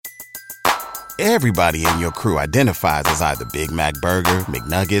Everybody in your crew identifies as either Big Mac Burger,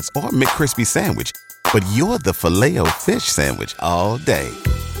 McNuggets, or McCrispy Sandwich. But you're the Filet-O-Fish Sandwich all day.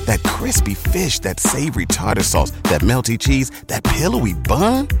 That crispy fish, that savory tartar sauce, that melty cheese, that pillowy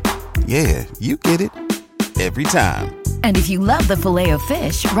bun. Yeah, you get it. Every time. And if you love the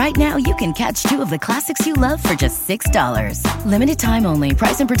Filet-O-Fish, right now you can catch two of the classics you love for just $6. Limited time only.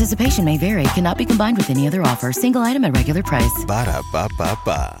 Price and participation may vary. Cannot be combined with any other offer. Single item at regular price.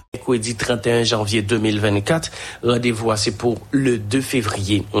 Ba-da-ba-ba-ba. Mercredi 31 janvier 2024. Rendez-vous, c'est pour le 2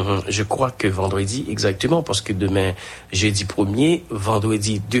 février. Je crois que vendredi, exactement, parce que demain, jeudi 1er,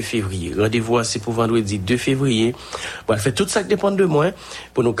 vendredi 2 février. Rendez-vous, c'est pour vendredi 2 février. Bon, fait tout ça qui dépend de moi,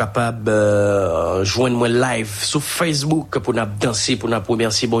 pour nous capables joindre moi live sur Facebook, pour nous danser, pour nous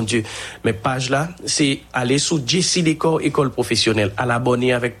remercier, bon Dieu. Mais page là, c'est aller sur JC Décor École Professionnelle. À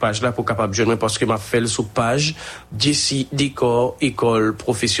l'abonner avec page là pour capable joindre, parce que m'a fait sur page JC Décor École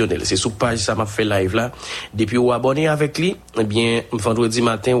Professionnelle. C'est sous page ça m'a fait live là. Depuis ou abonné avec lui, eh bien vendredi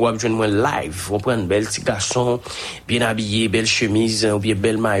matin ou joindre moi live. On prend un bel petit garçon bien habillé, belle chemise ou bien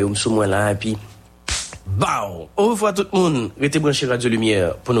belle maillot sous moi là et puis Bao! Au revoir tout le monde. Restez branchés Radio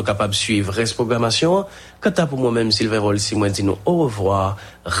Lumière pour nous capables de suivre reste programmation. Quant à pour moi-même, Sylvain Rolsi, moi dis nous au revoir.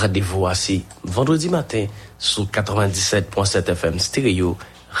 Rendez-vous assis vendredi matin sur 97.7 FM stéréo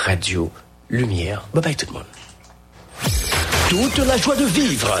Radio Lumière. Bye bye tout le monde. Toute la joie de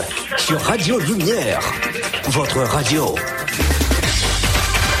vivre sur Radio Lumière, votre radio.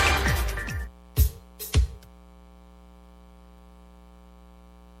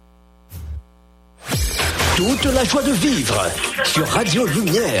 Toute la joie de vivre sur Radio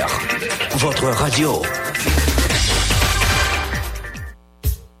Lumière, votre radio.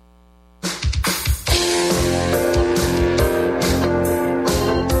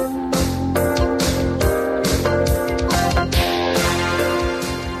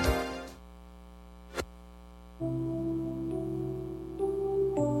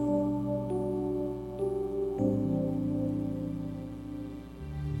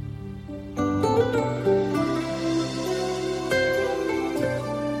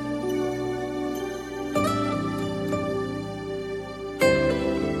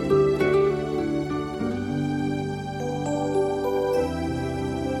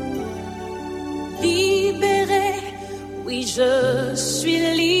 Je suis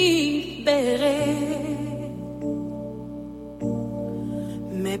libérée.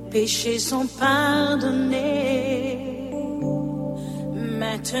 Mes péchés sont pardonnés.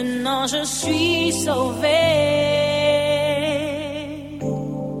 Maintenant je suis sauvée.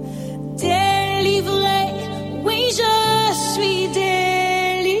 Délivrée, oui je suis délivrée.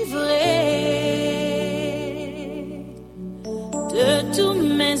 De tous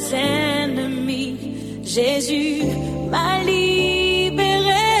mes ennemis, Jésus m'a libéré.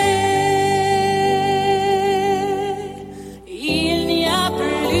 Il n'y a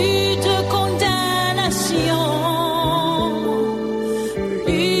plus de condamnation,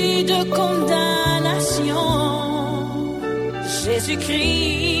 plus de condamnation.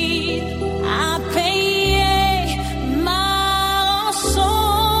 Jésus-Christ a payé ma rançon.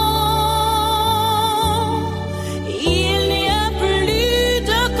 Il n'y a plus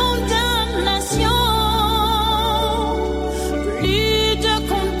de condamnation.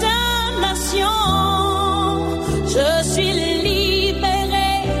 Je suis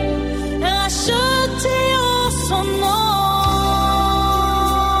libérée, rachetée en son nom.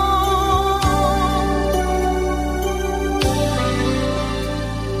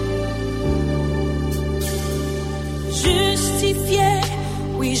 Justifiée,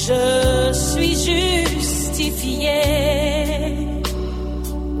 oui je suis justifiée.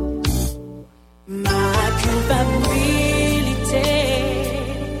 Ma culpabilité,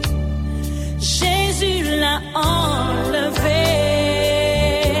 Jésus l'a enlevé.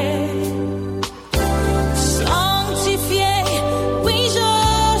 Sanctifié, oui je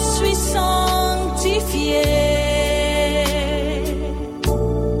suis sanctifié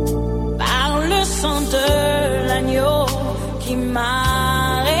par le sang de l'agneau qui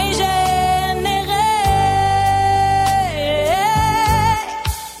m'a régénéré.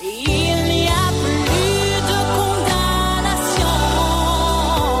 Il n'y a plus de condamnation.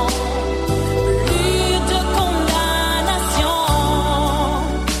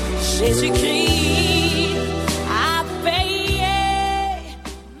 Jésus-Christ a payé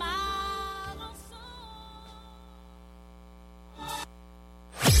ma rançon.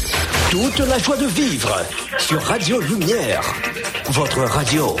 Toute la joie de vivre sur Radio Lumière, votre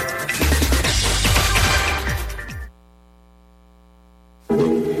radio.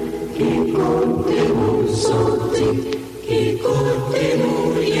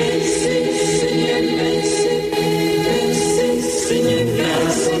 Écoutez-nous, Jésus.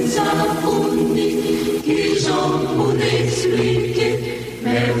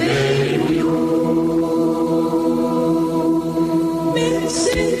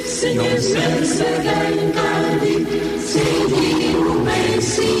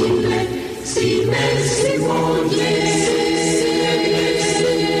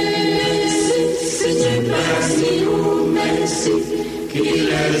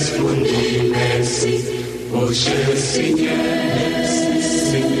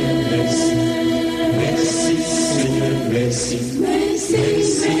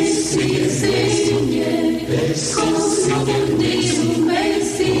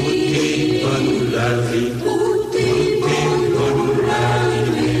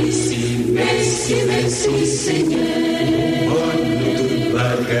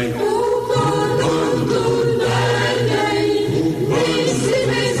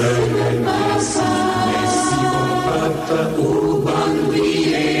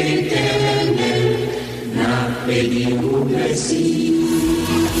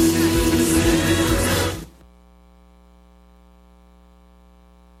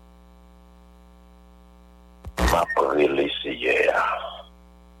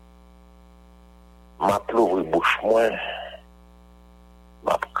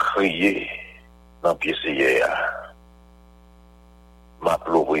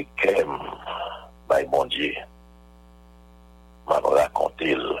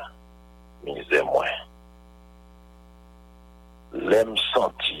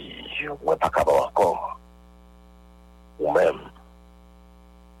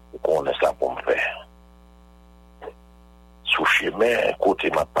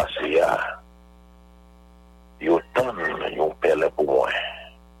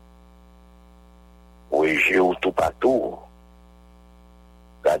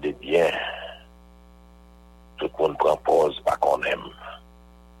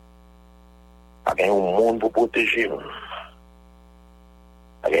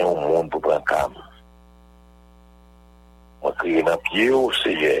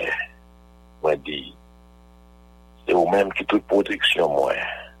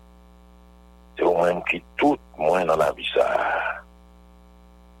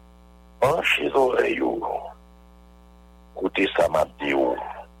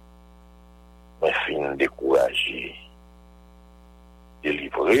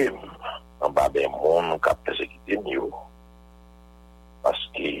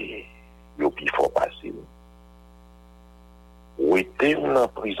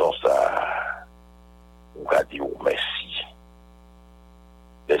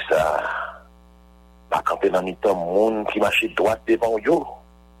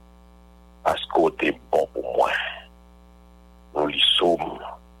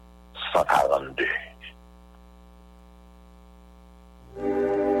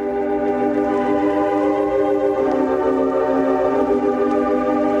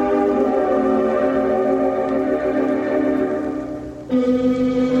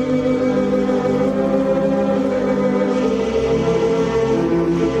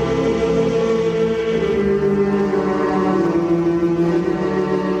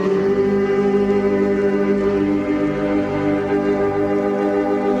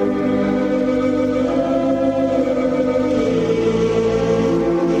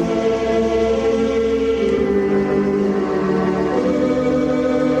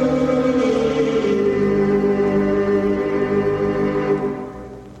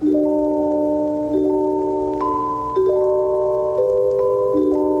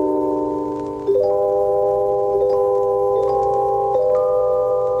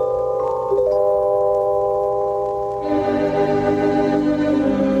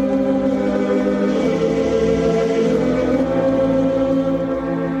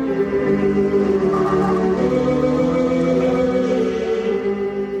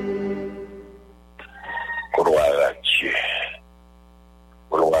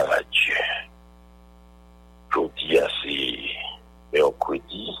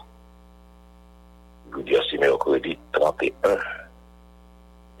 mercredi 31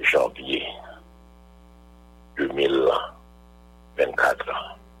 janvier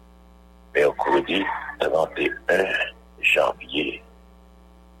 2024. Mercredi 31 janvier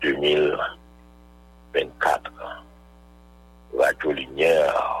 2024. Radio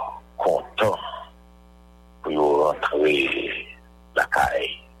Lumière content pour rentrer la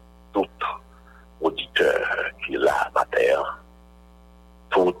caille. Tout auditeur qui l'a à terre,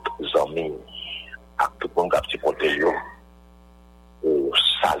 tous amis, à tout le monde qui pour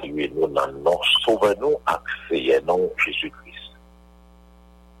saluer nous dans le nom, sauver-nous, accéder nous Jésus-Christ.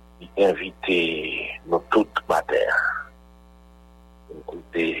 Inviter nous toutes matin,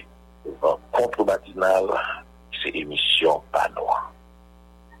 écouter Rencontre Matinale, c'est émission par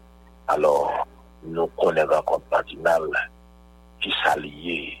nous. Alors, nous connaissons Rencontre Matinale, qui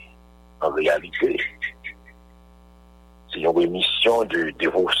s'allie en réalité. C'est une émission de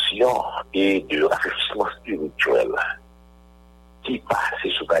dévotion et de rafraîchissement spirituel qui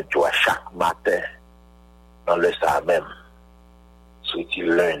passe sur radio chaque matin dans le ça même. C'est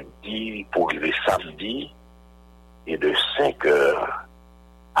lundi pour arriver samedi et de 5h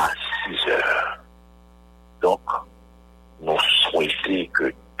à 6h. Donc, nous souhaitons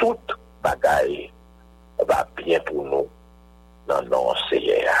que toute bagaille va bien pour nous dans nos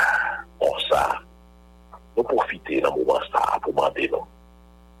CR. Pour ça, nous profitons dans le moment ça pour demander nous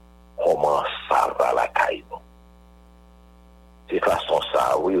comment ça va la caille. De façon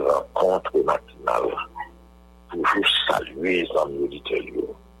ça, oui, rencontre matinale. Toujours saluer les amis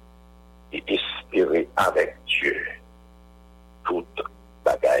auditeurs et espérer avec Dieu toute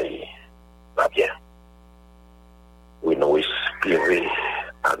bagaille va bien. Oui, nous espérer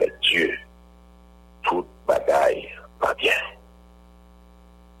avec Dieu toute bagaille va bien.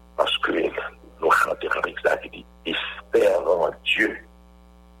 Parce que nous chantons avec ça qui dit espère en Dieu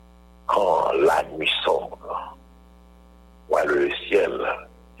quand la nuit sombre voit le ciel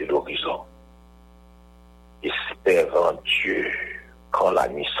et l'horizon. Espère en Dieu quand la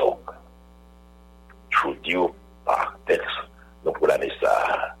nuit sombre. Je vous dis par texte, nous pour l'année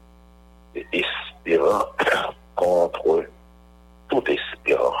ça, espérant contre toute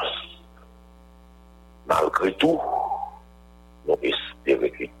espérance. Malgré tout, nous espérons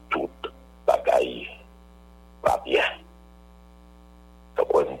que toute bagaille va bien. Donc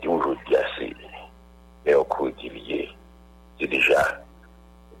on dit aujourd'hui assez, mais au cours c'est déjà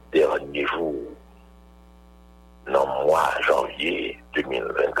dernier jour dans le mois janvier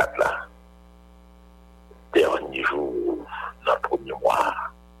 2024 là. Dernier jour dans le premier mois,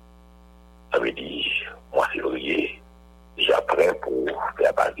 ça veut dire mois février, déjà prêt pour faire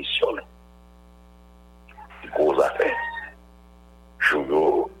apparition. C'est gros affaire.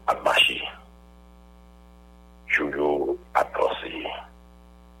 Jour à marcher. Jour à penser.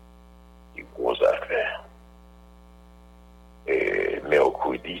 C'est gros affaire. Et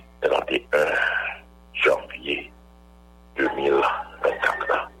mercredi 31 janvier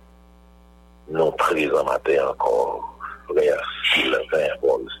 2024. Non présent matin encore, frère Sylvain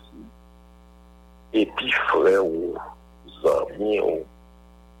Bolsi. Et puis frère ou amis ou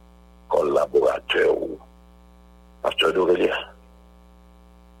collaborateurs ou pasteur d'Aurélien.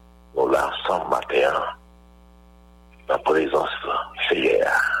 Nous là ensemble matin, en présence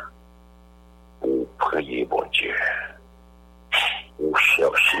hier, pour prier bon Dieu, pour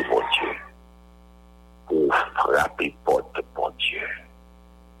chercher bon Dieu, pour frapper porte bon Dieu.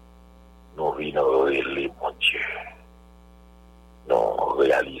 Nous venons révéler mon Dieu. Nous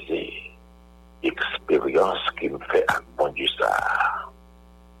réaliser l'expérience qui me fait avec mon Dieu ça.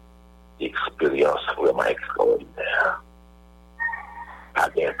 Expérience vraiment extraordinaire. Pas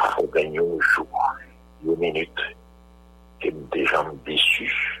gagner un jour, une minute, qui me déjà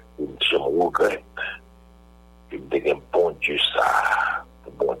déçu, qui me regrette, qui me dit bon Dieu ça,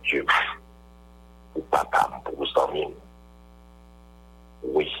 bon Dieu, pour papa, pour les amis.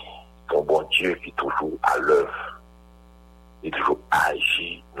 Oui. Ton bon Dieu qui est toujours à l'œuvre, il toujours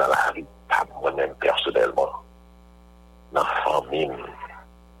agit dans la vie, pas moi-même personnellement, dans la famille,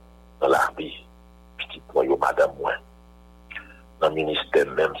 dans la vie, petit moi, madame moi, dans le ministère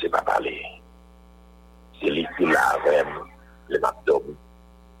même, c'est pas parler. C'est lui qui l'a même, les m'a dormi,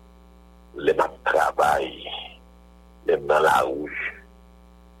 les m'a travaillé, les dans la rue.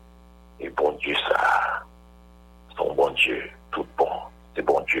 Et bon Dieu, ça, son bon Dieu, tout bon. C'est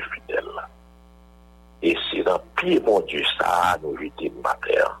bon Dieu fidèle. Et c'est dans pied bon Dieu ça, nous jeter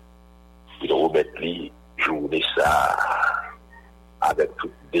matin. Il remettre les journées ça, avec tout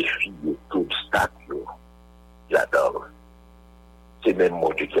défi, tout obstacle. J'adore. C'est même mon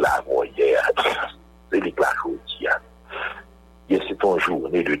Dieu qui l'a envoyé hier. C'est lui qui l'a choisi. Et c'est une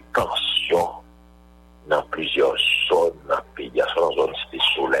journée de tension dans plusieurs zones dans le pays. Il y a dans la zone du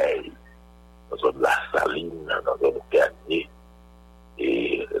soleil, dans la zone de la saline, dans la zone de Pernier.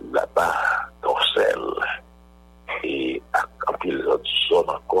 Et là-bas, Dorsel, et en pile autres zones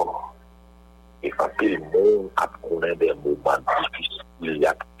encore, et en pile monde a connu des moments difficiles, il y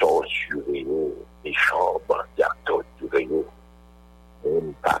a torturé, les chambres, il y a torturé,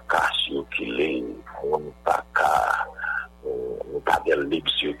 on pas qu'à circuler, on pas qu'à, on pas de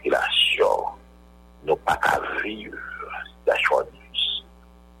libre circulation, on pas qu'à vivre, situation difficile.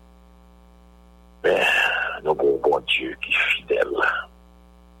 Mais nous avons un bon Dieu qui est fidèle.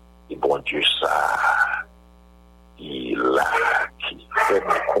 Et bon Dieu, ça, il a qui fait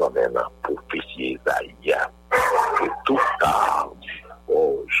nous connaître pour prophétie Isaïe que tout arme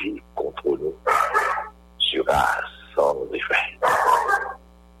forgée contre nous sera sans effet.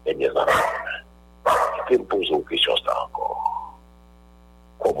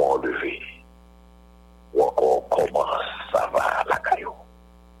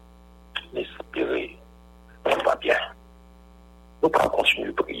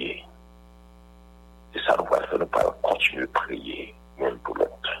 continuer de prier. C'est ça nous allons faire, nous allons continuer de prier l'un pour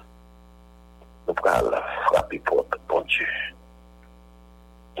l'autre. Nous allons frapper porte, bon Dieu.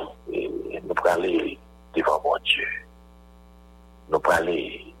 Et nous allons aller devant mon Dieu. Nous allons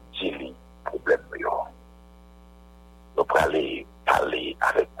aller dire les problèmes. Nous allons aller parler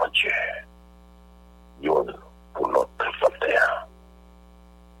avec mon Dieu. L'un pour l'autre, frère.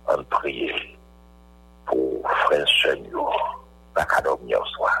 On prie pour frère Seigneur, la cadom hier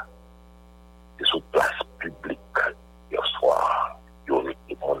soir. Et sous place publique hier soir, il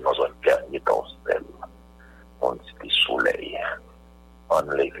y a dans un dernier temps, on dit le soleil, on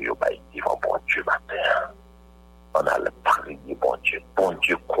lève au bail devant bon Dieu matin. On a le prier bon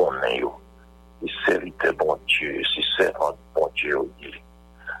Dieu connaît, et serviteur bon Dieu, si servant bon Dieu,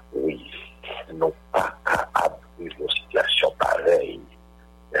 oui, non pas qu'à abrir une situation pareille.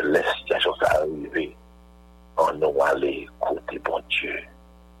 Les situations sont arrivées, on nous allait côté bon Dieu,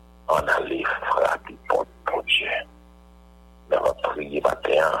 on allait frapper bon Dieu. Mais on va prier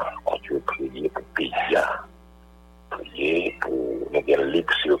matin, on doit prier pour le pays, prier pour nous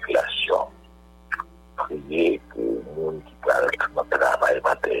libre circulation, prier pour les gens qui parlent de travail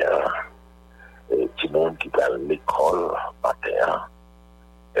matin, et les gens qui parlent de l'école matin,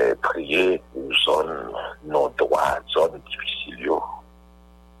 prier pour zone non droit, zone difficile.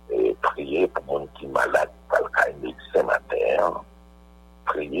 Et prier pour les gens qui sont malades, pour le médecin matin.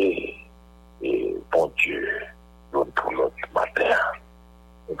 Prier, et bon Dieu, l'un pour l'autre matin.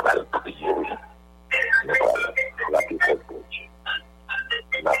 Nous allons prier, oui. Nous allons frapper contre bon Dieu.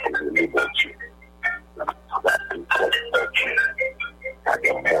 Nous allons prier bon Dieu. Nous allons frapper contre bon Dieu. À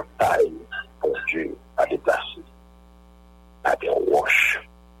des montagnes, bon Dieu, à déplacer. À des roches,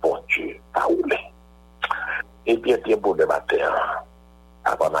 bon Dieu, à rouler. Et bien bon le matin.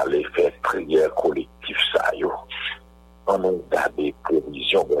 Avant d'aller faire prière collective, ça, on nous garde des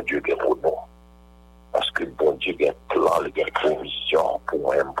provisions, bon Dieu, pour nous. Parce que bon Dieu a un plan, il a une provision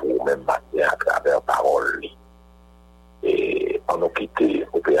pour même matin à travers la parole. Et on nous quitté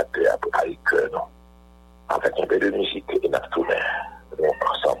l'opérateur pour aller cœur, non. Avec un peu de musique et notre tournée, nous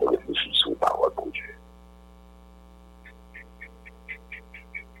ensemble réfléchissons aux paroles pour Dieu.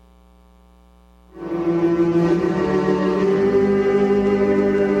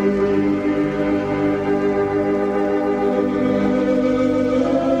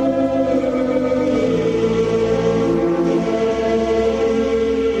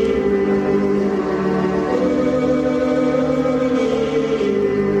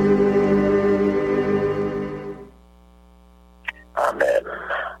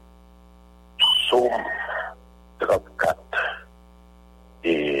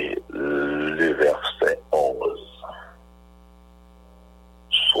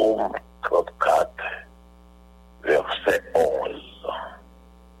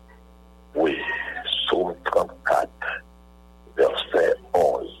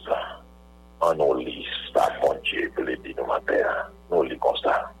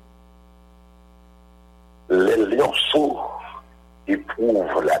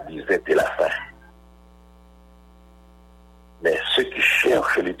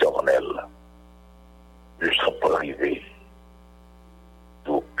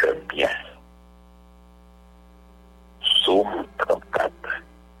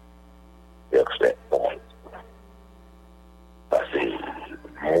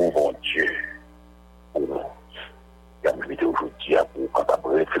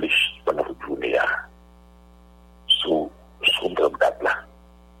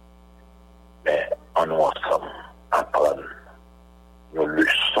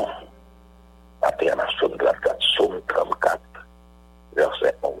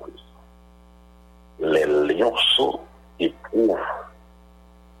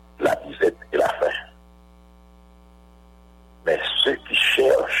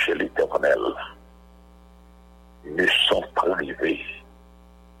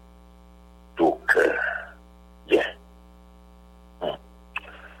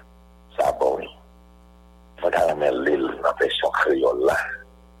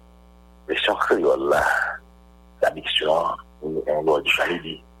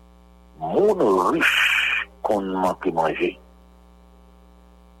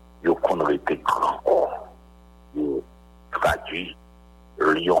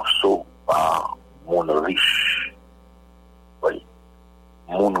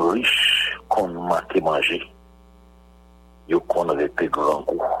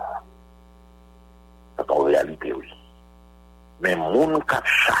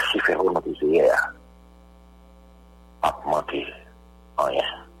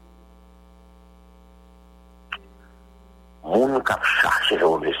 Moun qui cherche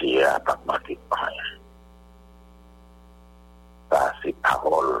aujourd'hui à pas manquer rien. Ça, c'est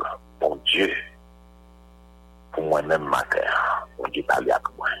parole, bon Dieu, pour moi-même, ma terre. Bon Dieu, parle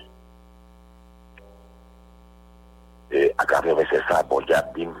avec moi. Et à travers ça, bon Dieu,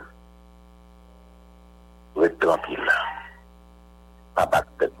 dit, reste tranquille. Pas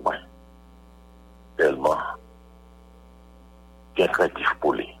battre tête moi. Tellement, bien créatif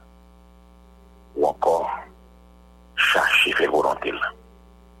pour lui. Ou encore, chercher faire volonté.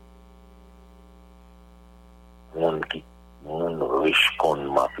 Moun riche qu'on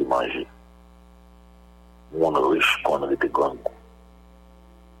m'a fait manger. Moun riche qu'on a été grand.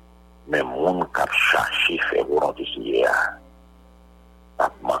 Mais moun qui cherché faire volonté si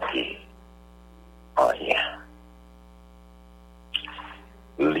pas manqué rien.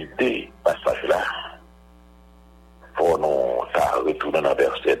 L'idée, passage là, pour nous retourner dans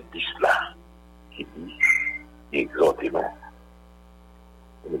verset 10 là, qui dit, exhortez-nous,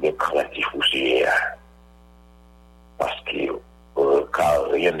 nous sommes créatifs aussi, parce que car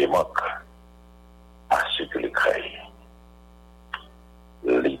rien ne manque à ceux qui le créent.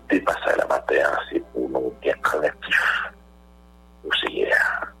 L'idée passage la matin, c'est pour nous bien créatifs aussi,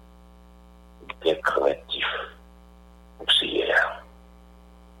 bien créatifs aussi.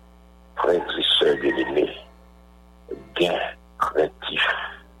 Frères et sœurs bien-aimés, bien créatif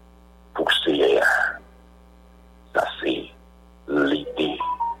pour ces ça c'est l'idée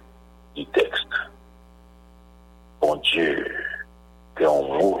du texte. Bon Dieu, que un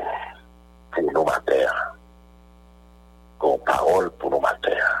mot pour nos matins, qu'on parole pour nos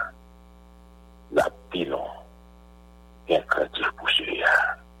matins, la pilon, bien créatif pour ces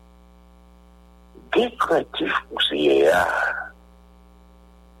bien créatif pour ces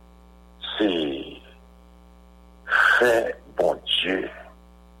c'est faire bon Dieu,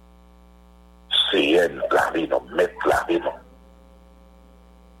 c'est laver non, mettre laver non.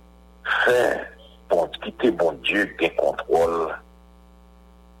 Faire bon, quitter bon Dieu, bien contrôle,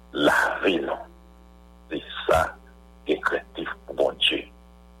 laver non. C'est ça qui est créatif pour bon Dieu.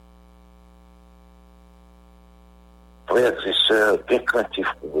 Frères et sœurs, bien créatif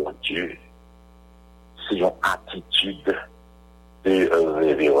pour bon Dieu, c'est une attitude de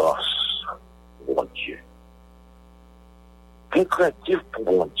révérence. Bon Dieu. Bien créatif pour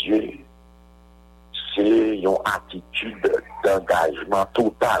mon Dieu, c'est une attitude d'engagement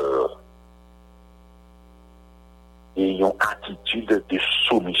total et une attitude de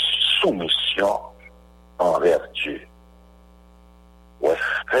soumission envers Dieu. Ouais,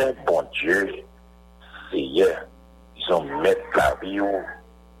 frère, bon Dieu, c'est ils ont mettre la vie,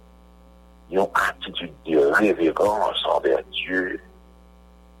 une attitude de révérence envers Dieu.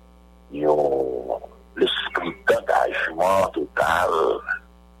 Ils ont l'esprit d'engagement total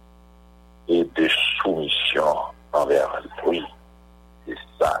et de soumission envers lui. C'est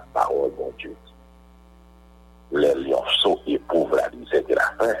ça, parole, mon Dieu. Les lionceaux éprouvent la misère de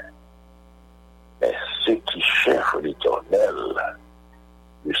la faim, mais ceux qui cherchent l'Éternel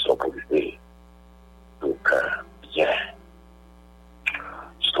lui sont privés d'aucun bien.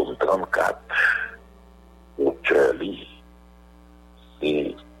 Psaume 34, auteur lit,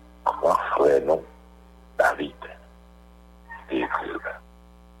 c'est grand frère non, David, écrive.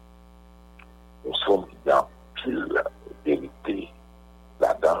 Nous sommes dans pile vérité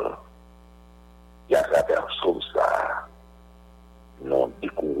là-dedans. Et à travers ça, nous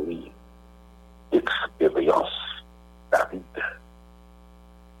découvrir l'expérience David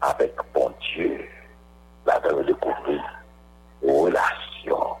avec bon Dieu. Là-dedans, découvrir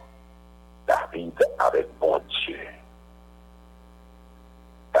relation David avec bon Dieu.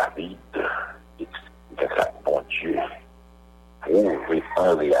 David explique à bon Dieu prouve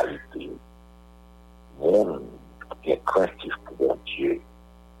en réalité monde qui est créatif pour bon Dieu,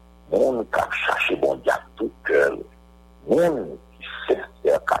 monde qui a cherché bon Dieu à tout cœur, monde qui sait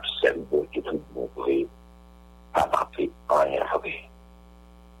faire capser bon Dieu tout bon vrai, pas marqué rien vrai.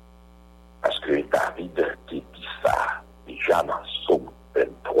 Parce que David qui dit ça déjà dans Psaume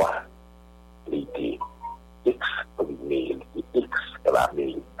 23, il était exprimé, il était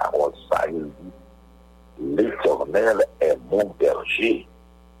exclamé, parole ça, il dit, l'Éternel est mon berger,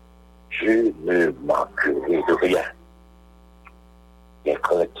 je ne manquerai de rien. Bien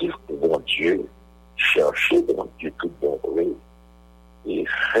créatif pour mon Dieu, chercher mon Dieu tout bon vrai, et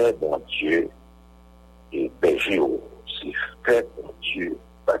faire mon Dieu, et berger aussi, faire mon Dieu,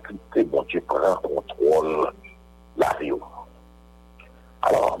 faculté mon Dieu prend contrôle la vie.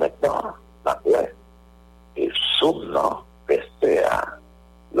 Alors maintenant, après, et souvent, verset à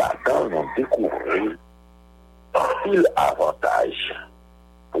là-dedans, nous découvrons un pile avantage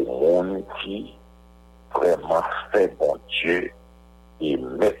pour monde qui vraiment fait bon Dieu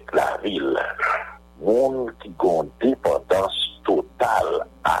ville, monde qui ont dépendance totale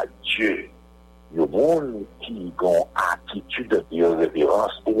à Dieu, le monde qui ont attitude de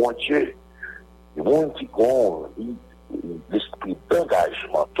révérence pour mon Dieu, le monde qui ont l'esprit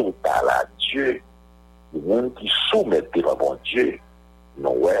d'engagement total à Dieu, le monde qui soumet devant mon Dieu, nous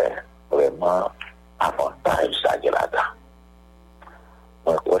ouais vraiment avantage ça qui est là-dedans.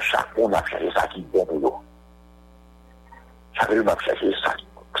 Donc, chaque monde a cherché ça qui est bon pour nous. Chaque monde a cherché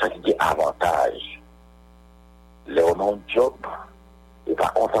ça qui est avantage. Le nom de job, et pas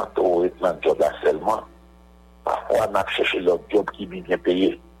content de être job là seulement. Parfois, on a cherché l'autre job qui est bien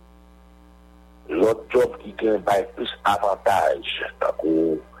payé. L'autre job qui gagne plus avantages,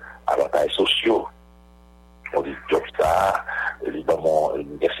 avantages sociaux. On dit job ça, évidemment,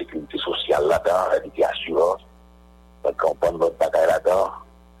 une sécurité sociale là-dedans, une assurance. Donc, on prend notre bagaille là-dedans,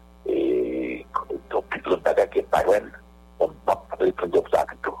 et donc, l'autre bagaille qui est pas loin, on ne peut pas prendre job ça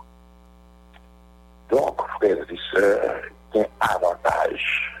plutôt. Donc, frères et sœurs, il y a un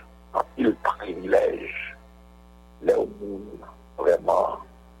avantage, un privilège, là où nous vraiment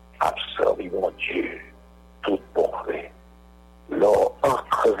absorbons mon Dieu, tout bon vrai. Leur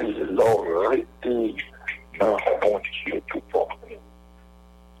ancré, leur arrêté dans mon Dieu, tout bon vrai.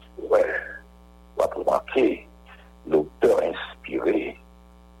 Ouais, on va remarquer, l'auteur inspiré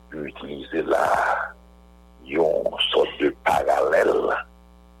utiliser là une sorte de parallèle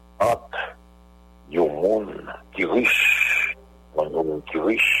entre un monde qui est riche, un monde qui est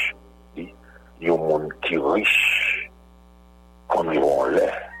riche, un monde qui est riche, comme ils vont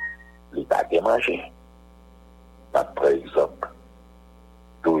l'État de manger. Par exemple,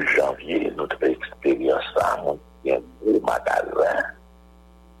 12 janvier, notre expérience a monté un gros magasin.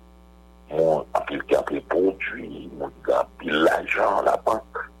 Mon appli produit, mon appli l'argent, la banque,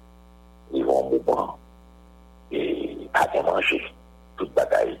 ils vont au moment et pas de manger. Toute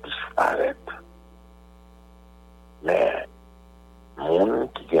bagaille disparaît. Mais, monde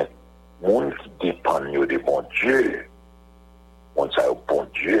qui dépend de bon Dieu, on sait au bon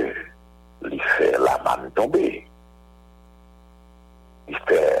Dieu, il fait la main tomber. Il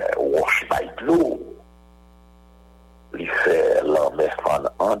fait wash by blue. Il fait l'homme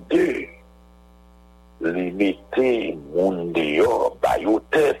en deux. Il mettait monde dehors,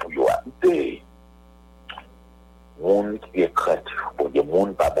 bayoté pour y habiter. Monde qui est craintif, pour dire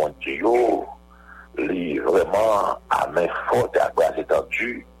monde pas bon Dieu, il vraiment à main forte, à bras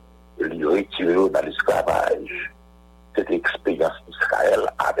étendus, il retire dans l'esclavage. Cette expérience d'Israël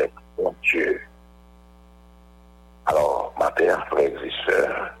avec mon Dieu. Alors, ma père, frères et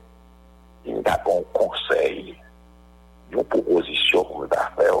sœurs, il y a un conseil, une proposition qu'on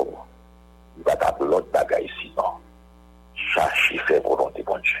va faire. Il va d'abord l'autre bagaille sinon. Chercher faire volonté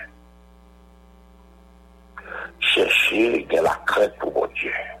pour Dieu. Chercher de la crainte pour mon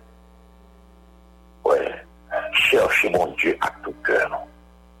Dieu. Ouais. Chercher mon Dieu à tout cœur. Non?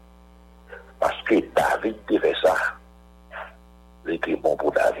 Parce que David devait ça. Il était bon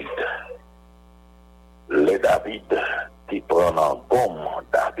pour David. Le David qui prend en gomme,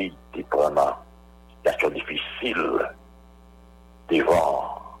 David qui prend en situation difficile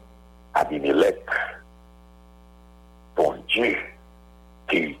devant Abimelech, bon Dieu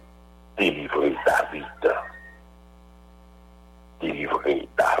qui délivrait David. Délivrer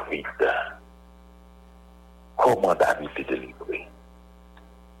David. Comment David est délivré?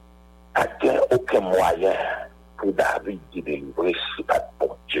 Il n'y a aucun moyen pour David de délivrer si pas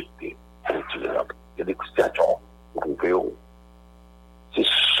bon Dieu qui retire l'homme. Il y a des situations où c'est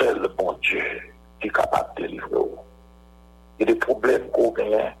seul bon Dieu qui est capable de délivrer. Il y a des problèmes qu'on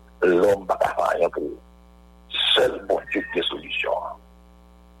gagne, l'homme n'a pas rien pour seul bon Dieu qui a des solutions.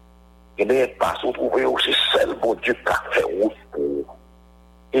 Il n'y a pas à trouver aussi seul bon Dieu qui a fait route pour.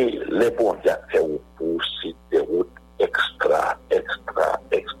 Et les bons Dieu qui a fait route pour, c'est des routes extra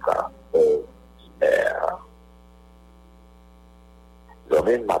ordinaires. Le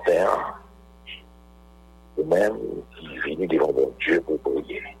même matin, ou même qui vient devant mon Dieu pour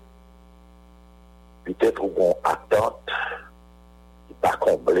prier. Peut-être qu'on attente qui pas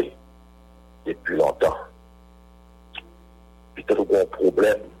comblé depuis longtemps. Peut-être qu'on a un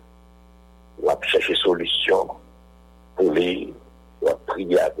problème, on va chercher solution pour les, on va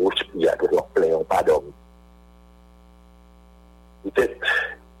prier à gauche, prier à droite, on plaint, on pas dormir. Peut-être,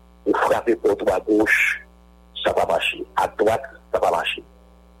 vous frappez pour toi à gauche, ça va marcher. À droite, ça va marcher.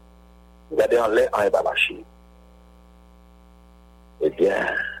 Vous regardez en l'air, ça va marcher. Eh bien,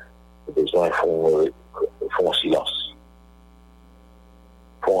 les gens font silence.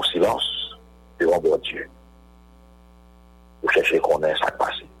 Font silence devant mon Dieu. Vous cherchez qu'on ait ça qui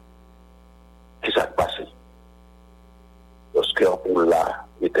passe. Qu'est-ce qui s'est passé? Lorsque pour là,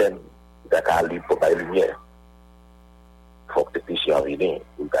 était qu'à lui pour la lumière. Il faut que tu puisses en venir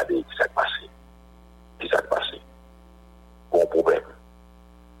pour regarder ce qui s'est passé. Qui s'est passé. Bon problème.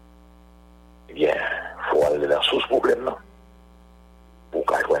 Eh bien, il faut aller dans ce problème-là. Pour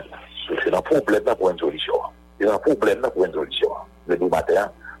qu'à joindre. C'est un problème pour une solution. C'est un problème pour une solution. Le deux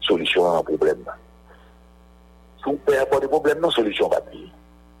matin, solution à un problème. Si vous n'avez pas de problème, non, solution va bien.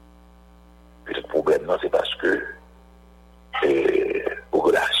 Puis le problème, non, c'est parce que vos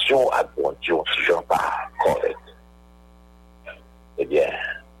relations avec mon Dieu, si j'en pas correct. Eh bien,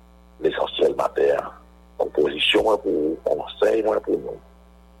 l'essentiel matin, composition pour vous, conseil pour nous,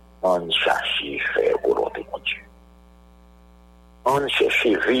 on cherche à faire volonté mon Dieu. On cherche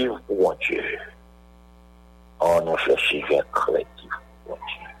à vivre pour mon Dieu. On cherche à vivre créatif pour mon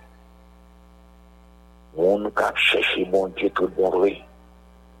Dieu. On a cherché mon Dieu tout le monde, oui.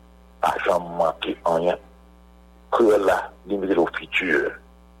 Pas jamais manqué en rien. Créole là, limité au futur.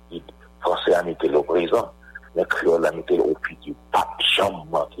 Français a mis le présent, mais créole a mis au futur. Pas jamais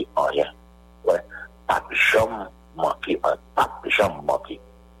manqué en rien. Ouais. Pas jamais manqué en pas jamais manqué.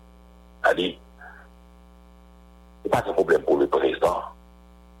 Allez, c'est pas un problème pour le présent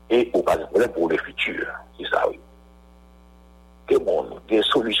et pas un problème pour le futur. C'est ça, oui. Que bon, des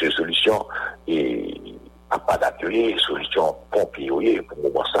solutions et pas d'atelier, solution pompier pour le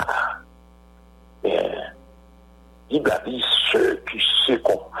moment ça. Mais il a dit ceux qui se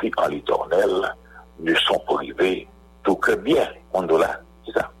confient en l'Éternel ne sont privés d'aucun bien. On doit là,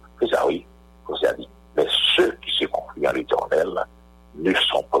 c'est ça, oui. Comme ça dit. Mais ceux qui se confient en l'Éternel ne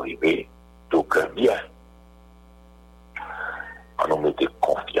sont privés d'aucun bien. On nous mettait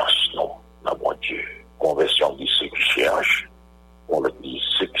confiance, non, dans mon Dieu. Conversion dit ceux qui cherchent, on le dit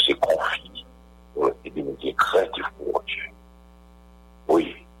ceux qui se confient, on le dit des créatifs pour mon Dieu.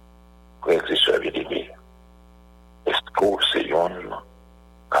 Oui, frères et sœurs bien-aimés, est-ce que c'est un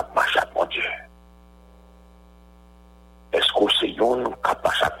qui marche à mon Dieu? Est-ce que c'est un qui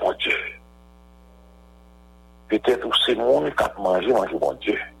marche à mon Dieu? Peut-être que c'est mon qui mange mon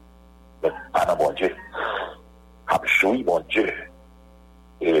Dieu, mais pas dans mon Dieu. Qui jouit mon Dieu,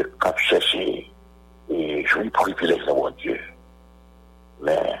 et qui cherche et jouit privilège dans mon Dieu,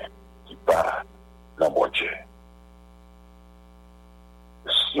 mais qui pas dans mon Dieu.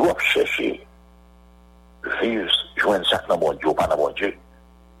 Si vous cherchez vivre, joindre ça dans mon Dieu ou pas dans mon Dieu,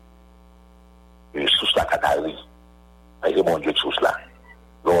 et sous la catharie, avec mon Dieu sous là,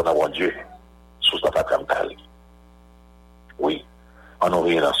 là dans mon Dieu, sous la catharie. Oui, on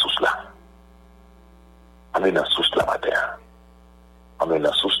est dans sous là. On est dans sous là matin. On est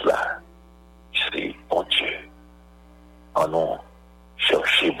dans sous là. C'est bon Dieu. On a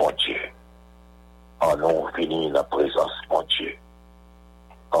cherché bon Dieu. On a fini dans la présence bon Dieu.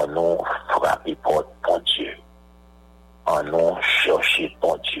 On a frappé porte bon Dieu. On a cherché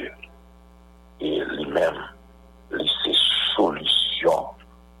bon Dieu. Et lui-même, il ses solutions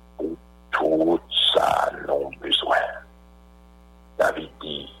pour tout ça nos besoins. David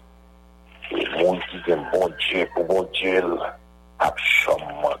dit, et mon qui est bon Dieu pour mon Dieu,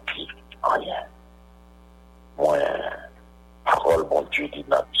 absolument qui rien. Moi, parole bon Dieu dit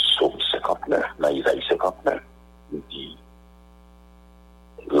dans Psaume 59, dans Isaïe 59, il dit,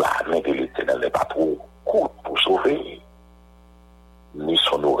 la main de l'Éternel n'est pas trop courte pour sauver, ni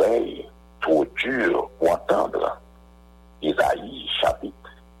son oreille trop dure pour entendre. Isaïe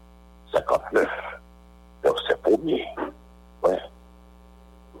chapitre 59, verset 1er. Ouais.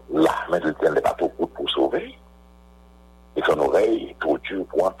 La main de l'Éternel n'est pas trop courte pour sauver, et son oreille trop dure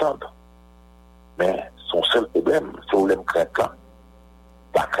pour entendre. Mais son seul problème, c'est le problème craquant,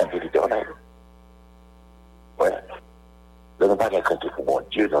 la crainte de l'Éternel. Ouais. Nous n'avons pas de crainte pour mon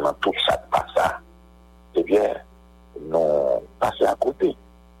Dieu, dans tout ça de ça. Eh bien, nous passons à côté.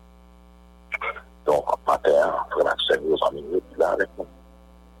 Donc, matin, frère Maxime, nous en minutes là avec nous.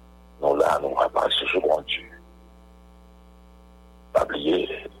 Nous là, nous allons parler sur ce bon Dieu. Pas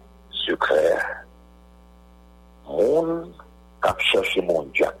oublier, secret, monde qui a cherché mon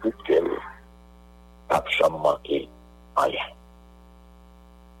Dieu à tout qu'elle, n'a jamais manqué rien.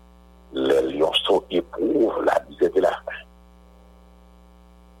 Les lionceaux éprouvent la misère de la faim.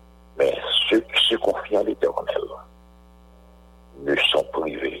 Mais ceux qui se confient à l'Éternel ne sont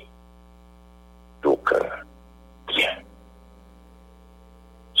privés d'aucun bien.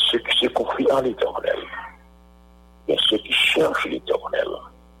 Ceux qui se confient à l'Éternel, mais ceux qui cherchent l'Éternel,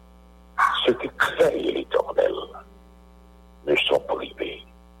 ceux qui craignent l'Éternel, ne sont privés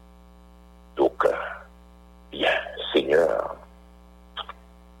d'aucun bien. Seigneur,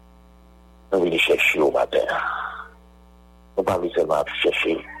 nous venons chercher au matin. Nous ne pouvons pas seulement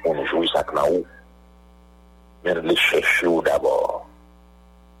chercher pour nous jouer ça dans nous, mais nous les cherchons d'abord.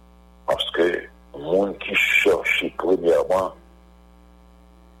 Parce que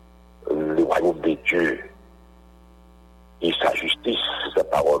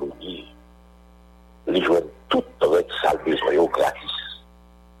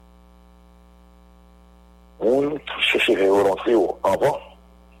gens qui cherchent à rentrer avant,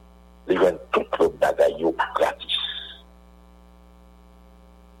 ils viennent tout le bagaille gratis.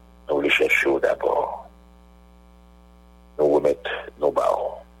 Nous les cherchons d'abord. Nous remettons nos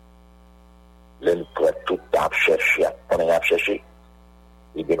barons. Nous prenons tout le temps à chercher, à chercher.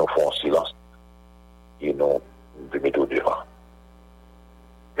 Et bien nous faisons silence. Et nous mettons devant.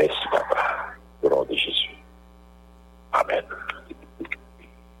 Merci papa, au nom de Jésus. Amen.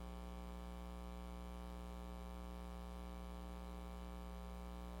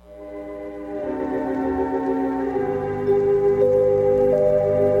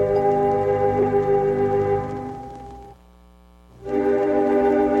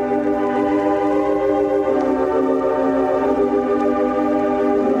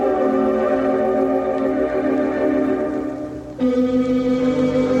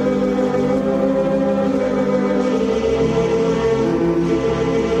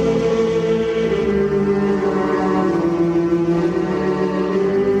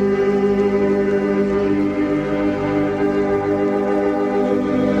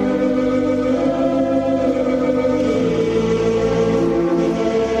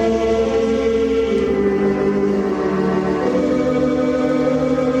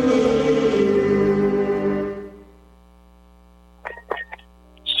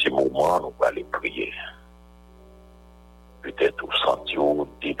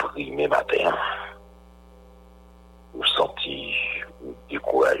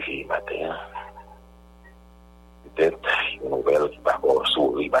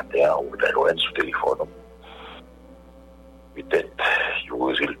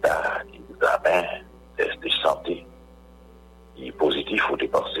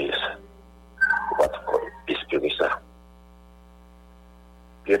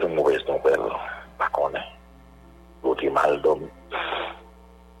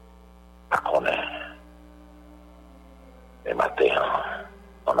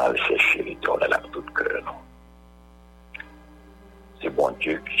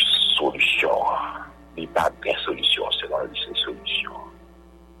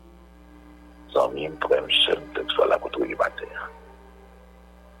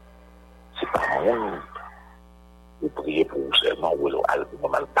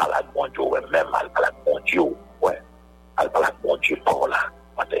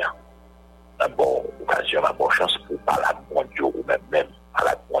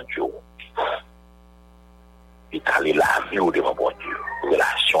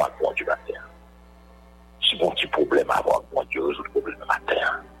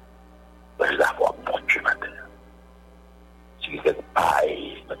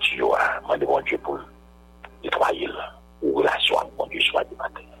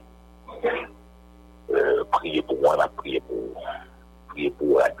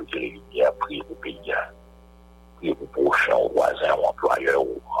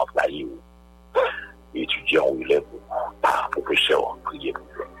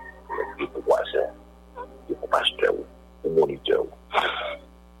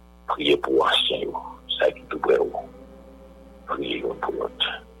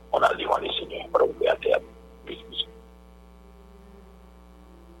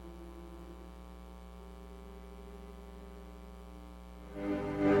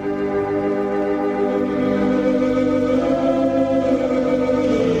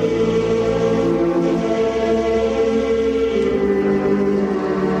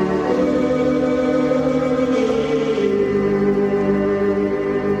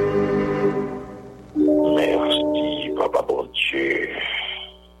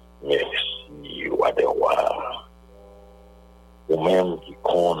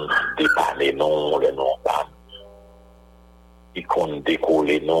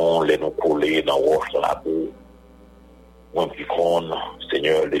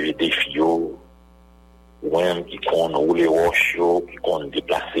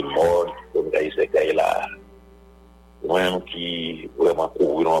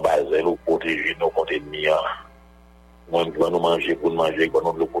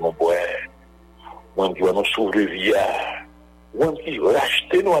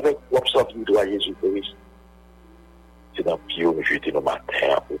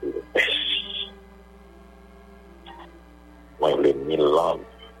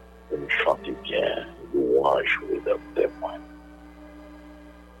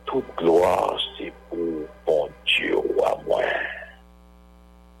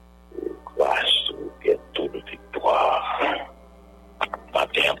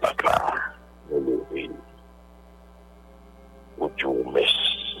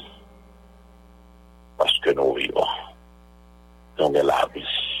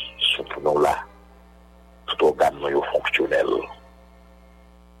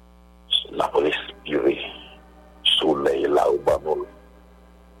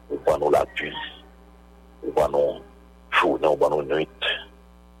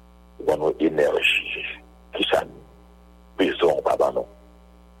 pour nous énergie. Qui ça besoin au papa non?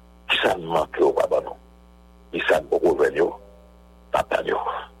 Qui ça manque au papa non? Qui ça pour revenir? Papa non.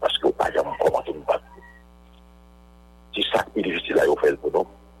 Parce que pas jamais comment tout le monde. Si ça est difficile à faire pour nous,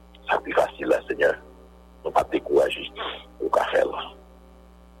 ça plus facile là, Seigneur. Nous pas décourager au café là.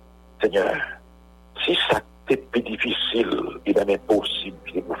 Seigneur, si ça est plus difficile, il est impossible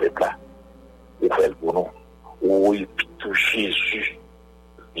de vous faire là. Vous faites pour nous. Oui, tout Jésus,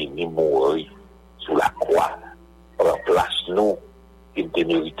 il mourir sous la croix, remplace nous, il te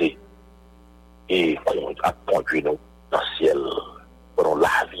mérité. Et a conduit nous dans le ciel, pour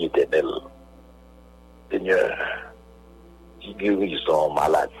la vie éternelle. Seigneur, qui guérison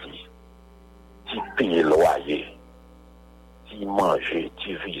maladie, qui paye loyer, qui manger,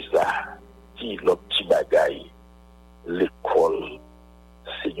 qui visa, qui le petit bagaille, l'école,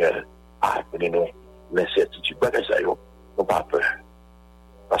 Seigneur, apprenez-nous l'incertitude. Bagage ça, nous pas peur.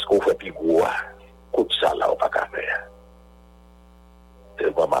 Parce qu'on fait plus gros, coup de ça là, on pas qu'à faire. C'est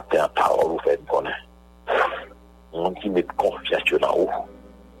le matin, en parole, vous faites connaître. On qui met confiance dans vous.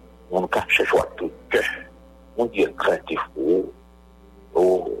 On cache joie tout cœur. On dit craintif pour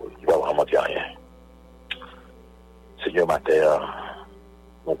oh, il va vraiment dire rien. Seigneur matin,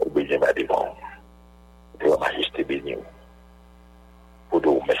 mon coup béni m'a devant. De la majesté bénie. Pour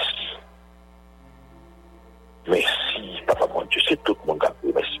nous, merci. Merci, Papa mon Dieu, c'est tout le monde qui a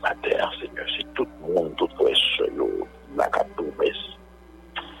pris merci matin, Seigneur. C'est tout le monde, tout le monde, la qui a pris merci.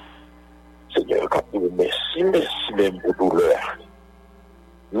 Seigneur, qui a pris merci, merci même pour douleur.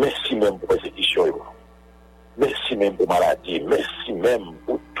 Merci même pour persécution. Merci même pour maladie. Merci même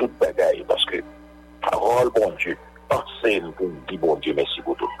pour toute bagaille. Parce que, parole, bon Dieu, pensez pour dire, bon Dieu, merci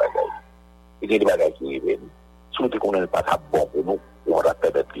pour toute bagaille. Il y a des bagailles qui arrivent. Surtout qu'on n'est pas bon pour nous, on va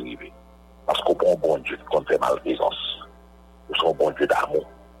permettre de arriver. Parce qu'on est un bon Dieu contre malfaisance. Nous sommes un bon Dieu d'amour.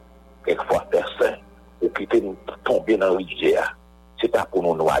 Quelquefois, personne, ou quitter nous tomber dans la rivière, c'est pas pour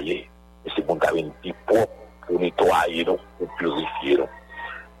nous noyer, mais c'est pour nous avoir une vie propre, pour nettoyer nous, pour purifier nous.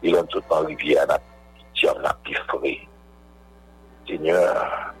 Et là, tout dans la rivière, on a plus frais.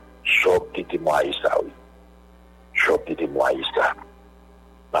 Seigneur, Job de témoigner ça, oui. Job de témoigner ça.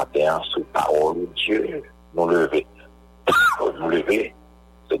 Matin, sous parole de Dieu, nous lever. Nous lever,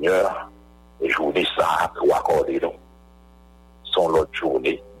 Seigneur, les journées ça, ou accorder nous. Sont l'autre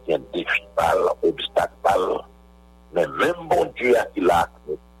journée, il y a un défi mal, obstacle mal. Mais même bon Dieu a qui là,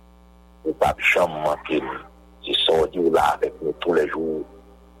 ou pas jamais manquer, c'est sorti là avec nous tous les jours,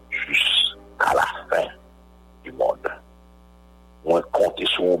 jusqu'à la fin du monde. Moi, comptez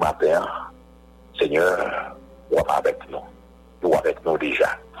sur vous matin, Seigneur, ou avec nous. Ou avec nous déjà.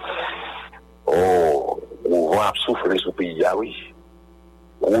 Oh, on va souffrir ce pays, oui.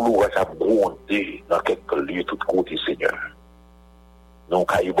 On va s'abonder dans quelques lieux, tout côté, Seigneur. Nous,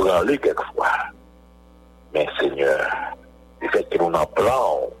 on ébranler quelquefois. Mais, Seigneur, le fait que nous en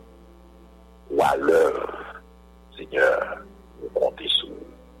plan, ou à l'heure, Seigneur, nous comptons sur vous.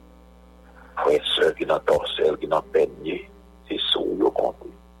 Frères et sœurs qui n'ont torsel, qui n'ont peigné, c'est sur nous comptons.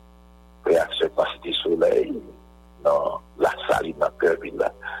 Frères et sœurs qui n'ont cité soleil, dans la salle, dans le cœur,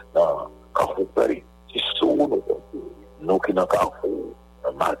 dans le carrefour, c'est sur nous comptons. Nous qui n'ont carrefour,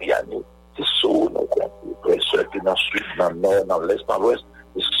 dans Mariani, c'est sur nous comptons. Frères et sœurs qui n'ont sud, dans le nord, dans l'est, dans l'ouest,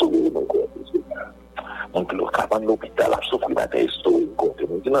 c'est sur nous comptons, Seigneur. Donc, le cabane de l'hôpital a souffert la tête, c'est sur nous comptons.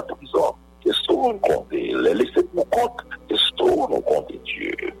 Nous qui n'ont pas prison, c'est sur nous comptons. Laissez nous compte, c'est sur nous comptons,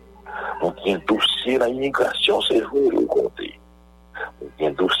 Dieu. Donc, il y a un dossier dans l'immigration, c'est vous, nous comptons. Il y a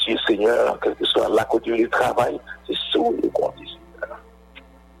un dossier, Seigneur, quel que soit la côté du travail, c'est ça où nous comptons, Seigneur.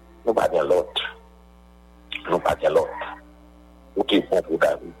 Nous pas bien l'autre. Nous pas bien l'autre. Où tu es bon pour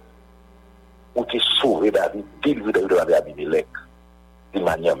David. Où tu es sauvé David, délivré de Abimelech, de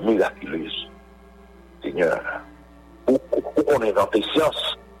manière miraculeuse. Seigneur, où on invente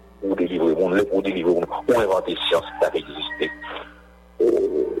science, pour délivrer mon lait, pour délivrer mon on invente science qui avait existé.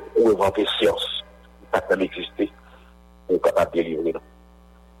 Ou inventer science qui n'a existé. Pour capable de délivrer.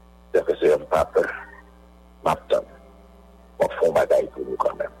 C'est que c'est un pape, maintenant, on fait un bagaille pour nous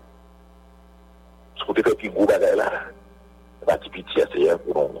quand même. Ce que tu fais plus gros bagaille là, c'est pas pitié, c'est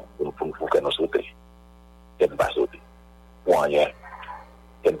pour nous faire nous sauter. Il ne pas sauter. Pour rien.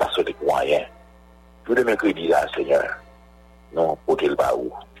 Il ne pas sauter pour rien. Tout le mercredi là, Seigneur, nous portons le bas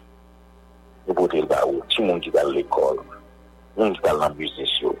où. Nous portons le bas où. Tout le monde qui va à l'école, tout le monde qui va dans le business,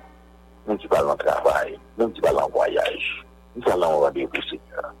 tout le monde qui va dans le travail, tout le monde qui va dans le voyage. Nous allons en rendez-vous,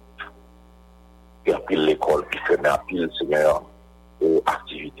 Seigneur. Il y a pile l'école qui ferme, il y a pile, Seigneur, aux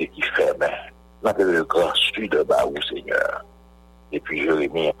activités qui ferment. On a le grand sud de Baou, Seigneur. Et puis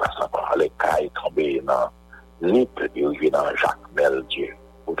Jérémie, passant par les cailles, tombé dans l'île, et arrivé dans Jacques Mel, Dieu.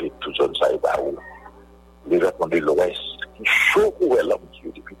 pour que toute zone ça est où. Les vêtements de l'Ouest, qui chaud pour l'homme qui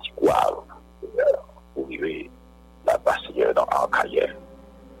est depuis Tigouave, pour arriver là-bas, Seigneur, dans Ancaillère.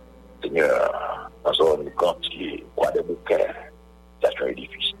 Seigneur, dans zone Gantier, Bois de Bouquet, situation est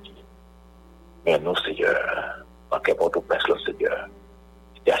difficile. Mais nous, Seigneur, dans quel Port-au-Prince, le Seigneur,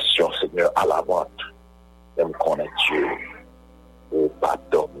 situation, Seigneur, à la vente, même qu'on est Dieu, ou pas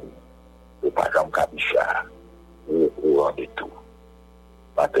dormir, ou pas Jean Kabicha, ou au courant de tout.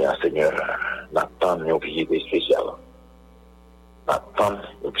 Maintenant, Seigneur, n'attend une visite spéciale. N'attend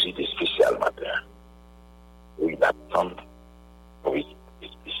une visite spéciale, matin. Oui, n'attend une visite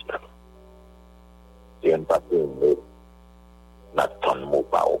spéciale. C'est un papier mot. N'attend un mot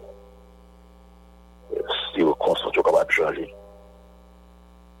par haut. Si vous constatez qu'on va changer,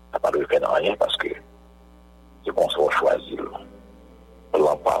 ça n'a pas de faire rien parce que c'est qu'on soit choisi.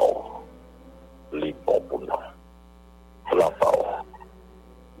 L'empareur, les bons pour nous. L'empareur,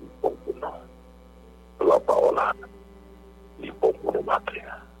 les bons pour nous. L'empareur là, les bons pour nous matin.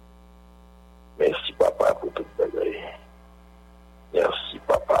 Merci papa pour toute bagaille. Merci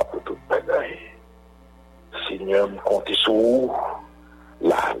papa pour toute bagaille. Seigneur, nous comptons sur vous.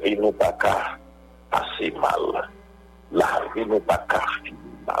 La vie nous pas qu'à assez mal. La vie nous pas qu'à finir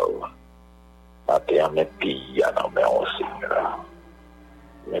mal. Matin, mes pays à nos mains, Seigneur.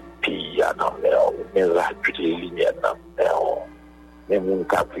 Mes pays à nos mains, mes rapides lignes à nos mains. Mes moun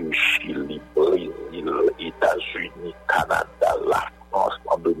qui vu Chili, Brésil, États-Unis, Canada, la France,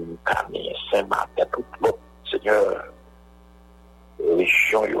 en Dominicaine, Saint-Martin, tout l'autre, Seigneur.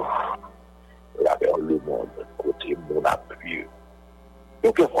 Région, là vers le monde, côté mon appui. Il y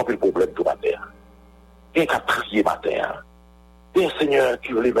a un problème tout matin. Il y a un prier matin. Il y a un Seigneur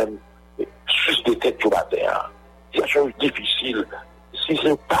qui veut même juste des têtes tout matin. Situation difficile. Si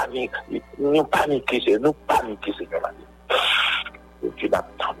c'est panique, nous paniquons, Seigneur. Tu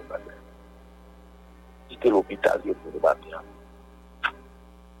n'attends pas. Si tu es l'hôpital, il faut nous matin.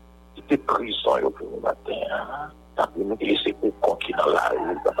 Si tu es prison, il faut nous matin. Tu as pu nous laisser pour conquérir dans la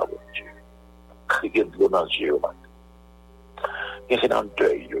rue, dans la voiture. Crier de l'eau dans les yeux matin. Et c'est dans le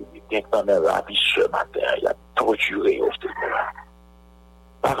deuil, il y a un ravi ce matin, il y a torturé au Seigneur.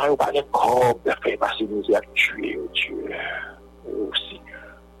 Parents, il n'y a pas de corps parfait parce qu'il nous a tués, oh Dieu. Oh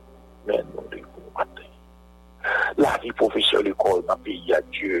Seigneur. Mais nous devons matin. La vie professionnelle de l'école dans le pays à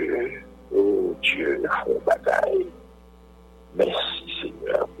Dieu. Oh Dieu, font bagaille. Merci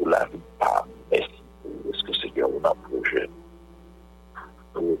Seigneur pour la vie. Merci pour ce que Seigneur on a projet.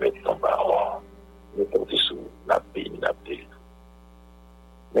 Nous mettons ton parole. Nous comptons sur la paix, la paix.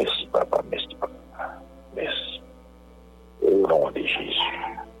 Merci papa, merci papa. Merci. Au nom de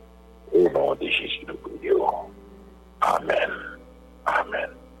Jésus. Au nom de Jésus, nous prions. Amen. Amen.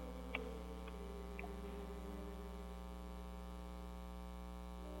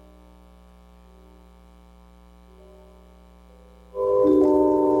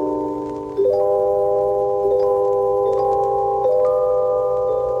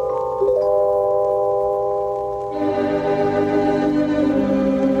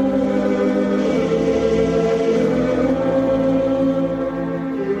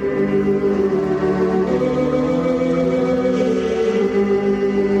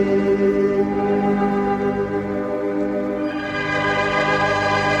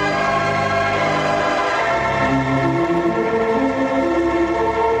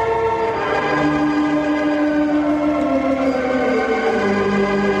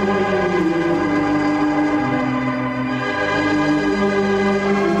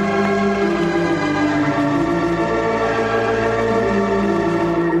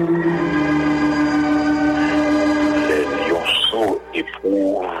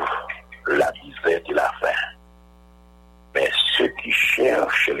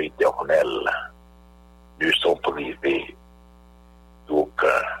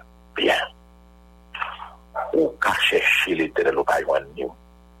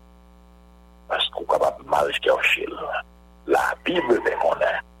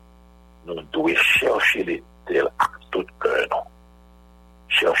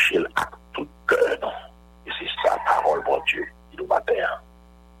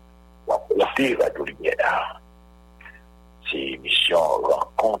 C'est mission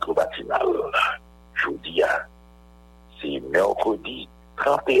Rencontre Matinale. Jeudi, c'est mercredi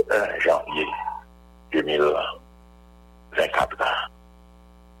 31 janvier 2024.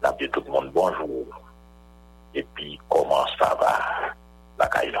 N'a dit tout le monde bonjour. Et puis, comment ça va, la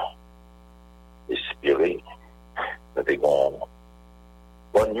caillon? Espérez, c'était une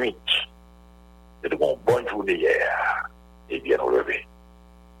bonne nuit, c'était une bonne journée hier, et bien relevé.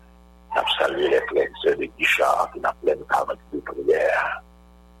 Nous saluons les frères de Guichard qui n'a plein de 40 de prière.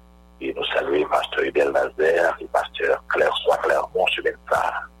 Laser et pasteur Clairemont semaine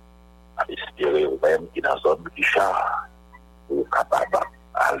ça. À espérer ou même qui dans zone Richard ou capable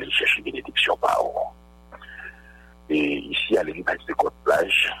d'aller chercher bénédiction par an. Et ici à l'église de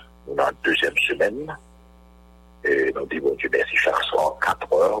Côte-Plage, nous dans la deuxième semaine. Et nous disons Dieu merci chaque soir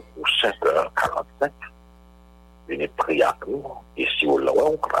 4h ou 5h45. Venez prier à nous. Et si vous l'avez,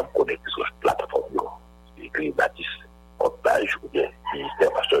 on peut connecter sur cette plateforme. L'église Baptiste Côte-Plage ou bien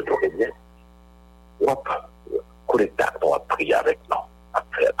ministère pasteur d'Aurélien. On peut connecter à nous, on va prier avec nous.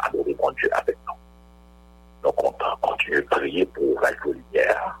 Après adorer mon Dieu avec nous. Donc on peut continuer à prier pour la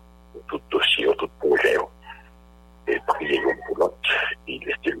lumière, pour tout dossier, tout projet. Et prier l'un pour l'autre, et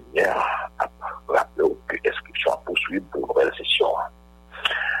laisser lumière, à rappeler que l'inscription a poursuivi pour une nouvelle session.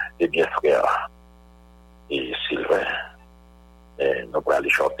 Eh bien, frère et Sylvain, nous allons aller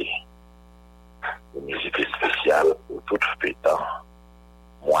chanter une musique spéciale pour tout fêtant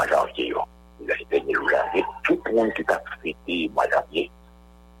mois janvier. Il a été dernier jour janvier, tout le monde qui t'a fêté mois janvier,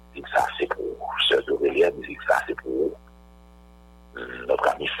 musique ça c'est pour Sœur d'Aurélien, musique ça c'est pour notre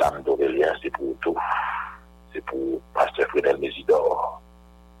ami Sam d'Aurélien, c'est pour tout. C'est pour Pasteur Frédéric Mésidor.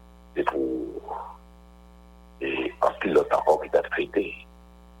 C'est pour et un pilote encore qui t'a traité.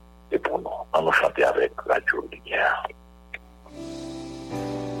 C'est pour nous. On nous chanter avec Radio Lumière.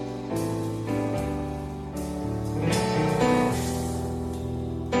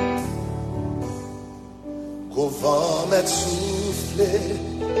 Qu'au vent m'être soufflé,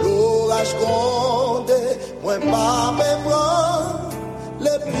 l'orage grondé, moi pas mes bras,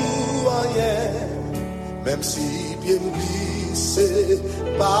 les plus rien. Même si pied me glisse,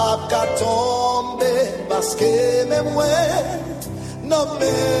 pas qu'à tomber, parce que même moi, non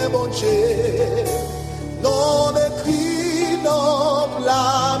mais bon Dieu, non écrit, non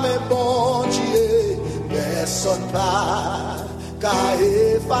blâme, bon Dieu, personne pas qu'à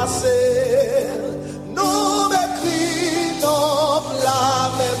effacer, non écrit, non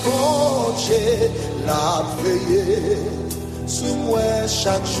blâme, bon Dieu, la veillée sur moi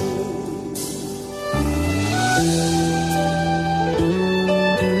chaque jour.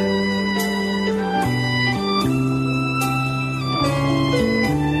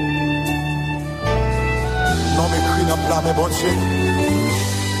 Non m'écrit dans plat, mais bon Dieu,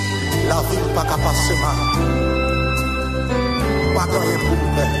 la vie pas qu'à passer mal, pas gagner pour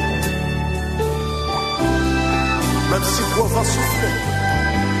nous faire. Même si le vent souffle,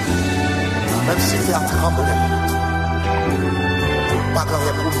 même si terre tremble, pas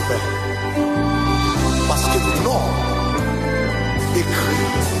gagner pour nous faire. Parce que non, écrit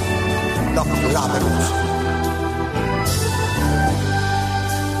dans la même chose.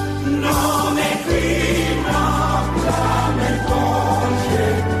 Non, écrit dans la même chose.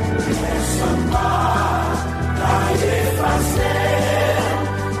 Personne pas à effacer.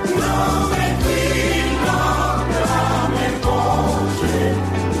 Non, écrit dans la même chose.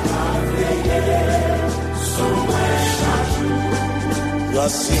 La veillée sur moi chaque jour.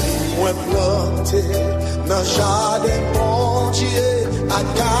 Voici moi planté dans jardin bon Dieu à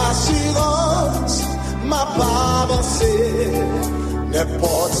assurance m'a pas avancé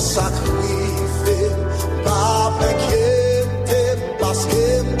n'importe sacrifice pas m'inquiéter parce que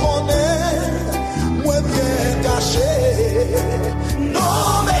me connaît moi bien caché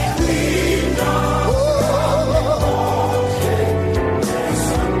non m'écris non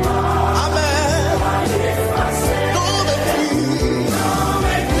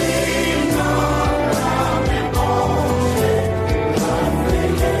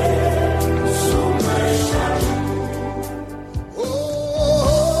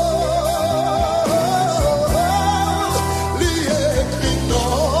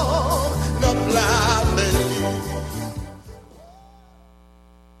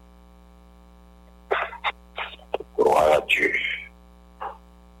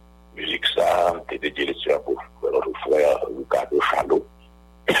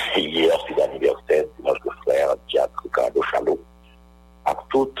Hier, c'est l'anniversaire de notre frère Diacre Ricardo Chalot, à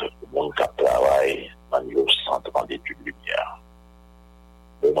tout le monde qui travaille dans le centre d'études lumière.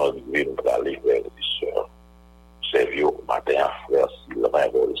 Nous allons aller vers les sœurs, servir au matin un frère Sylvain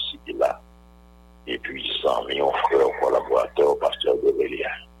aussi là, et puis 100 millions frères collaborateurs, pasteur d'Aurélien.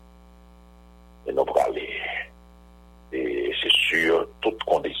 Et nous allons aller. Et c'est sûr, toutes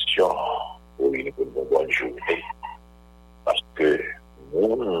conditions pour une bonne journée. Parce que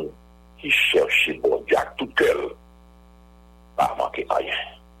nous qui cherchons bon Dieu à tout cœur, pas manquer rien.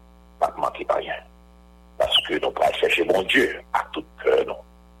 Pas manquer rien. Parce que nous pas chercher bon Dieu à tout cœur, non.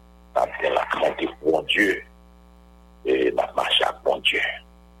 Nous avons la crainte pour bon Dieu et nous marchons avec bon Dieu.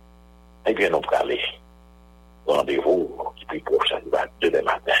 Eh bien, nous allons aller. Rendez-vous qui est proche, ça va demain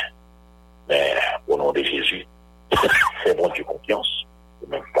matin. Mais au nom de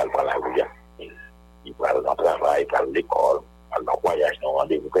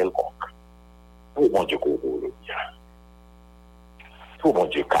Tout mon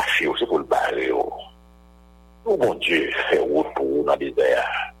Dieu caché, c'est pour le barrer. Tout mon Dieu fait route pour vous dans le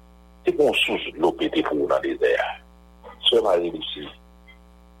désert. C'est pour source de l'eau pété pour vous dans le désert. Ce mari ici,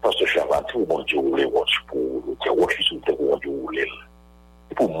 parce que Chavan, tout mon Dieu voulait pour vous, c'est refus sur le mon Dieu voulait.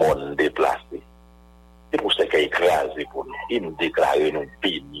 C'est pour monde déplacé. C'est pour ça qu'il a écrasé pour nous. Il nous déclare nous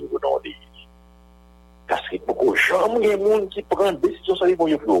bénis au nom de Jésus. Parce que beaucoup de gens, il y a des gens qui prennent des décisions, ça ne vont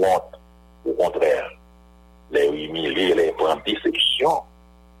plus honte. Au contraire, les humilier, les prendre déception.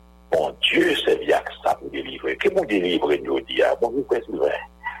 Mon Dieu, c'est bien que ça pour délivrer. Que mon délivre, nous dit, bon, vous pouvez Sylvain.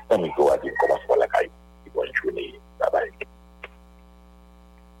 On me dit, comment ça va la caille. Bonne journée. Bye bye.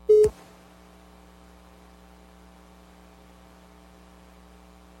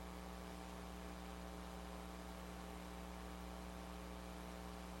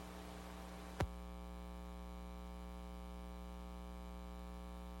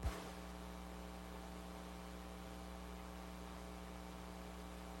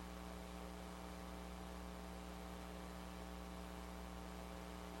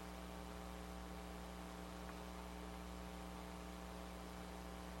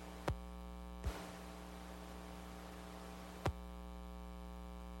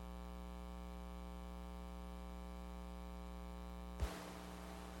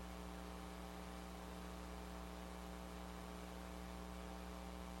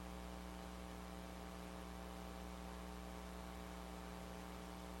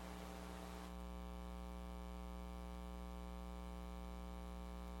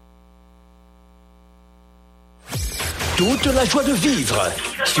 Toute la joie de vivre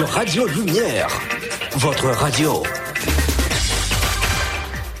sur Radio Lumière, votre radio.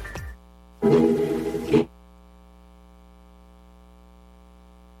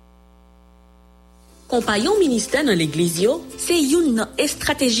 Compagnon ministère dans l'église, c'est une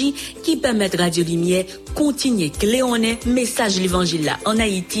stratégie qui permet Radio Lumière continuer cléonner message l'évangile là en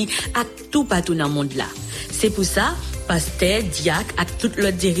Haïti à tout partout dans le monde là. C'est pour ça pasteur, diacre et tout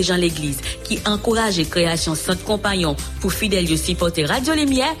l'autre dirigeant l'église qui encourage la création centre compagnon pour fidèles supporter Radio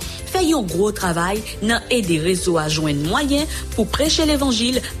Lumière fait un gros travail dans aider réseau à joindre moyens pour prêcher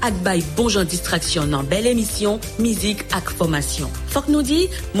l'évangile et bailler bon genre distraction dans belle émission, musique et formation. Faut que nous dit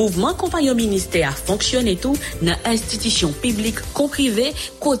mouvement compagnon ministère a fonctionné tout dans institution publique comme privée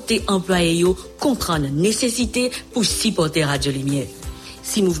côté employé yo comprendre nécessité pour supporter Radio Lumière.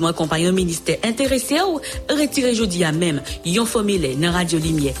 Si mouvement compagnon ministère intéressé ou retirez jeudi à même yon formulaire dans Radio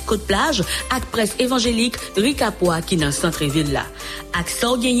Lumière Côte Plage ak presse évangélique Ricapois qui dans centre-ville là. Ak sa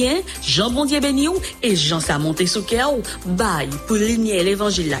gagné Jean Bondier Beniou et Jean sa monté sous cœur bail pour lumière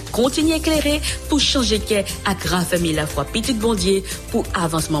l'évangile là continue éclairer pour changer cœur ak raffermir la foi petite Bondier pour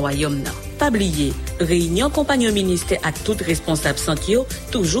avancement royaume là. Pas oublier, réunion compagnon ministère ak tout responsable santé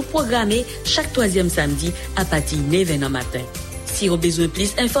toujours programmé chaque 3e samedi à partir de 9h matin. Si vous avez besoin de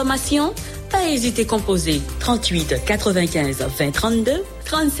plus d'informations, pas hésiter à composer 38 95 20 32,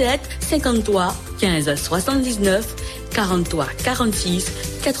 37 53 15 79, 43 46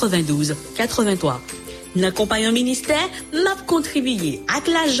 92 83. L'accompagnant ministère m'a contribué avec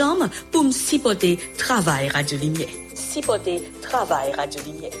la jambe pour me supporter travail Radio Lumière. Supporter travail Radio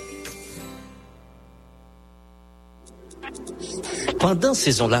Lumière. Pendant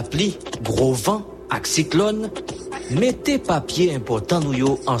saison la pluie, gros vent, ak cyclone, mettez papier important nou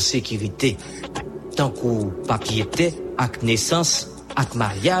yo en sécurité. Tant kou papier té ak naissance, ak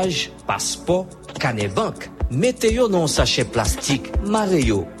mariage, passeport, carnet banque. Mettez yo non sachet plastique, mare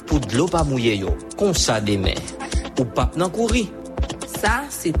yo pour de l'eau pas mouiller yo, comme ça demain. Ou pas nan kouri. Ça,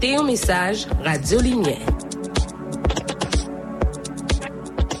 c'était un message Radio Lumière.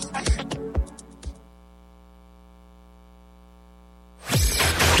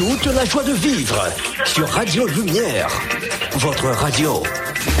 Toute la joie de vivre sur Radio Lumière, votre radio.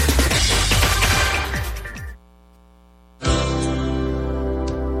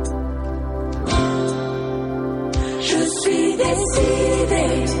 Je suis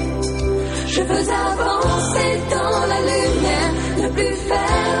décidée, je veux avancer dans la lumière, ne plus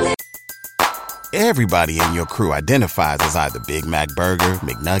faire les... Everybody in your crew identifies as either Big Mac Burger,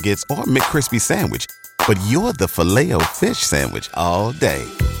 McNuggets, or McCrispy Sandwich. But you're the Filet-O-Fish Sandwich all day.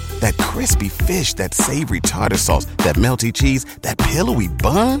 That crispy fish, that savory tartar sauce, that melty cheese, that pillowy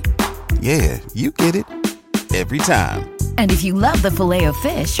bun. Yeah, you get it. Every time. And if you love the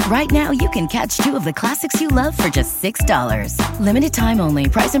Filet-O-Fish, right now you can catch 2 of the classics you love for just $6. Limited time only.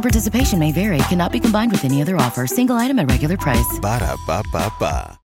 Price and participation may vary. Cannot be combined with any other offer. Single item at regular price. Ba-da-ba-ba-ba.